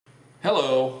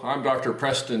Hello, I'm Dr.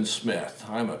 Preston Smith.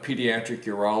 I'm a pediatric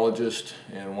urologist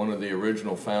and one of the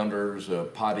original founders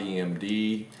of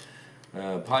PottyMD.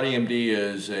 PottyMD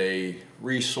is a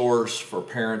resource for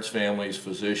parents, families,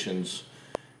 physicians.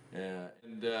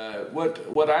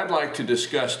 What I'd like to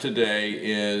discuss today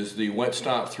is the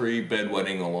Wet-Stop 3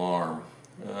 bedwetting alarm.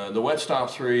 The Wet-Stop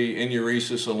 3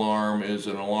 enuresis alarm is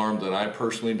an alarm that I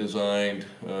personally designed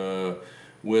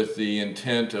with the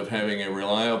intent of having a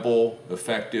reliable,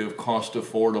 effective,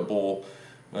 cost-affordable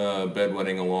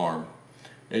bedwetting alarm.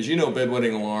 As you know,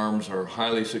 bedwetting alarms are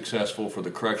highly successful for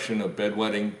the correction of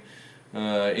bedwetting.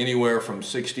 Anywhere from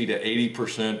 60 to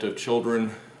 80% of children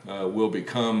will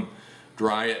become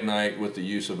dry at night with the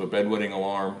use of a bedwetting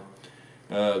alarm.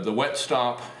 The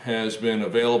Wet-Stop has been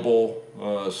available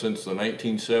since the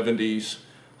 1970s.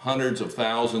 Hundreds of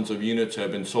thousands of units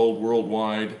have been sold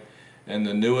worldwide, and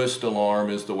the newest alarm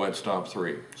is the Wet-Stop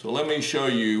 3. So let me show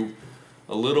you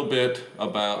a little bit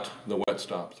about the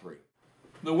Wet-Stop 3.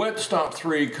 The Wet-Stop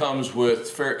 3 comes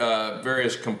with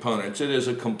various components. It is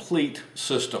a complete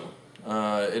system.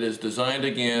 It is designed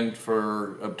again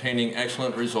for obtaining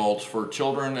excellent results for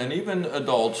children and even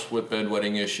adults with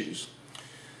bedwetting issues.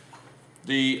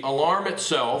 The alarm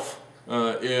itself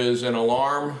is an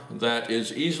alarm that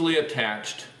is easily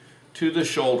attached to the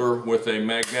shoulder with a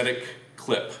magnetic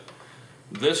clip.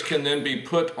 This can then be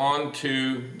put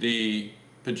onto the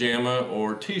pajama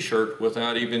or t-shirt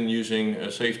without even using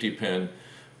a safety pin.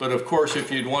 But of course,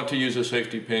 if you'd want to use a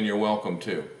safety pin, you're welcome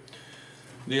to.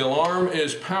 The alarm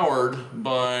is powered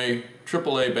by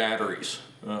AAA batteries.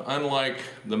 Unlike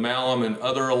the Malum and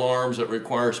other alarms that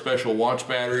require special watch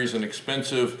batteries and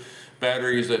expensive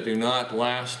batteries that do not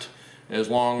last as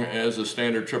long as the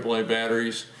standard AAA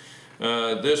batteries,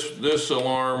 this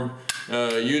alarm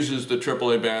uses the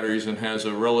AAA batteries and has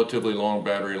a relatively long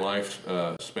battery life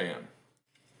span.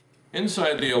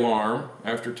 Inside the alarm,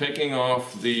 after taking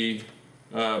off the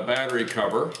battery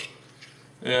cover,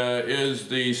 is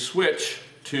the switch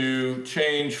to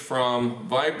change from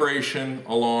vibration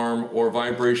alarm or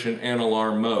vibration and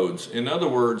alarm modes. In other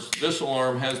words, this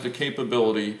alarm has the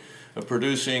capability of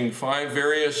producing 5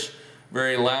 various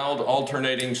very loud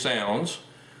alternating sounds,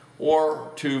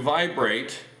 or to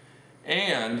vibrate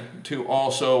and to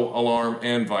also alarm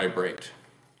and vibrate.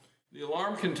 The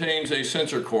alarm contains a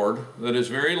sensor cord that is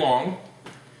very long,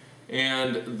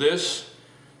 and this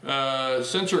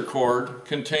sensor cord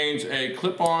contains a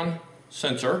clip-on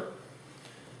sensor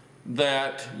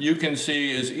that you can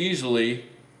see is easily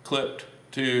clipped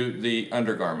to the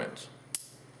undergarments.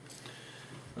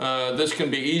 This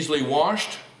can be easily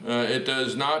washed. It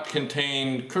does not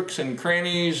contain crooks and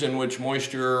crannies in which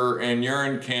moisture and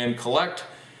urine can collect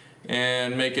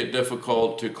and make it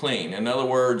difficult to clean. In other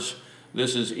words,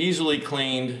 this is easily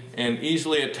cleaned and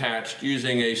easily attached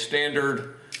using a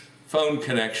standard phone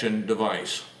connection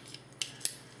device.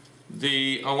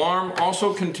 The alarm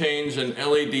also contains an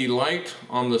LED light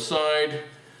on the side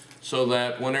so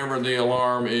that whenever the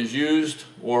alarm is used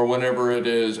or whenever it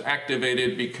is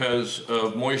activated because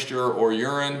of moisture or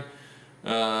urine,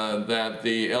 that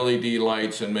the LED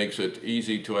lights and makes it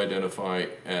easy to identify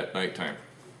at nighttime.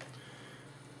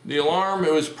 The alarm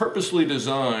was purposely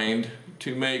designed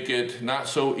to make it not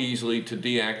so easily to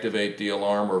deactivate the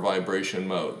alarm or vibration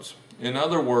modes. In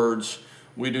other words,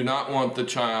 we do not want the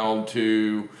child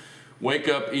to wake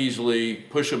up easily,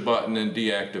 push a button, and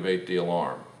deactivate the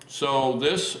alarm. So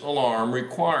this alarm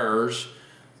requires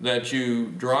that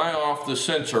you dry off the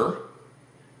sensor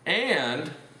and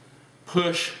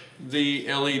push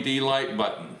the LED light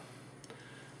button.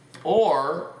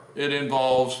 Or it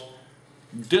involves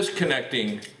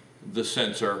disconnecting the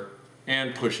sensor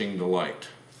and pushing the light.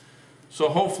 So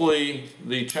hopefully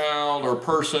the child or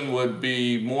person would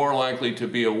be more likely to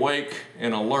be awake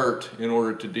and alert in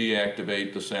order to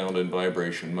deactivate the sound and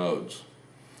vibration modes.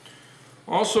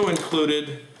 Also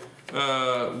included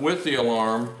with the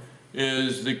alarm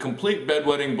is the complete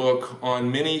bedwetting book on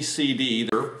mini CD,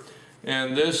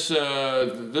 and this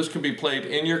can be played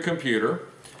in your computer.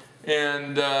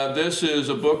 And this is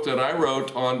a book that I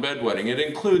wrote on bedwetting. It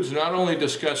includes not only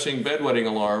discussing bedwetting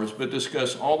alarms, but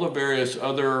discuss all the various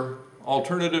other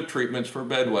alternative treatments for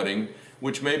bedwetting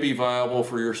which may be viable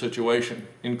for your situation,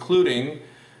 including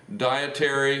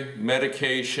dietary,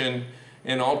 medication,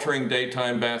 and altering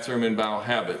daytime bathroom and bowel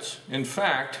habits. In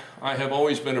fact, I have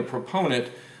always been a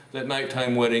proponent that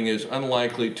nighttime wetting is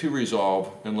unlikely to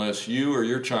resolve unless you or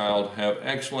your child have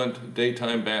excellent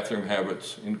daytime bathroom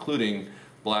habits, including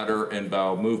bladder and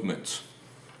bowel movements.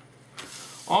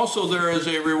 Also, there is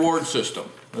a reward system,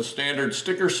 a standard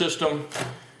sticker system,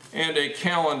 and a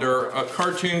calendar, a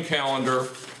cartoon calendar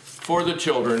for the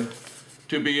children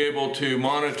to be able to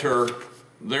monitor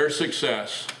their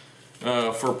success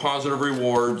for positive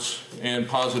rewards and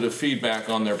positive feedback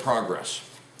on their progress.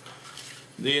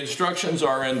 The instructions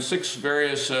are in 6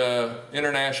 various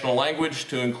international languages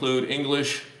to include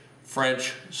English,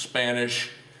 French, Spanish,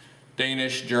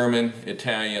 Danish, German,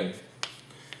 Italian.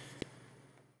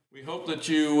 We hope that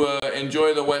you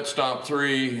enjoy the Wet-Stop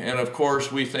 3, and of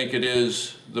course we think it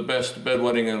is the best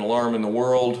bedwetting alarm in the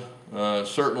world.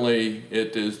 Certainly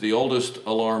it is the oldest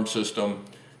alarm system.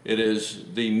 It is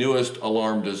the newest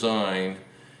alarm design,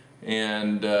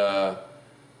 and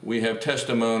we have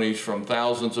testimonies from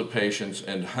thousands of patients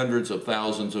and hundreds of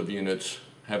thousands of units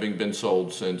having been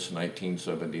sold since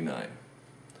 1979.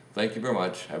 Thank you very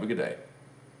much. Have a good day.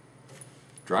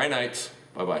 Dry nights.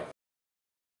 Bye-bye.